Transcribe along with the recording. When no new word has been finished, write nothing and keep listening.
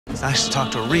It's nice to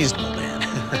talk to a reasonable man.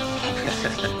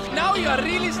 Now you are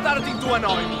really starting to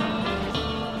annoy me.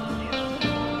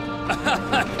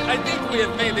 I think we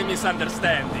have made a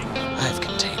misunderstanding. I've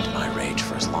contained my rage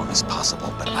for as long as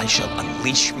possible, but I shall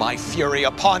unleash my fury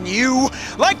upon you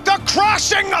like the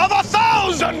crashing of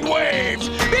 1,000 waves!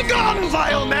 Begone,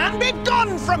 vile man!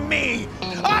 Begone from me!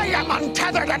 I am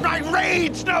untethered and my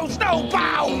rage knows no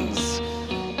bounds!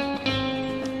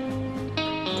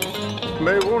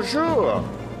 Mais bonjour!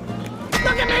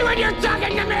 Look at me when you're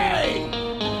talking to me!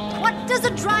 What does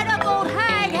a dried-up old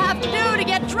hag have to do to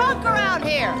get drunk around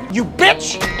here? You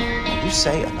bitch! You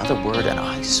say another word and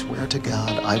I swear to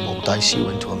God I will dice you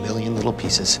into a million little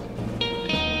pieces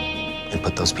and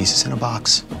put those pieces in a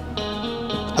box.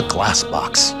 A glass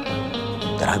box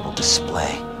that I will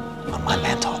display on my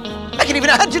mantle. I can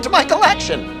even add you to my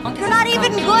collection! You're not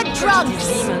even good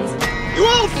drunks! You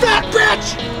old fat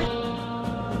bitch!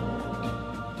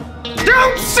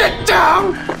 Don't sit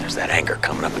down! There's that anger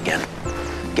coming up again.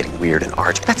 Getting weird and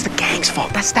arch, but that's the gang's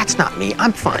fault. That's not me.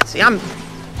 I'm fine. See, I'm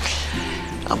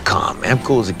calm, man. I'm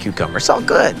cool as a cucumber. It's all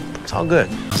good. It's all good.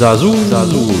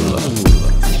 Zazul.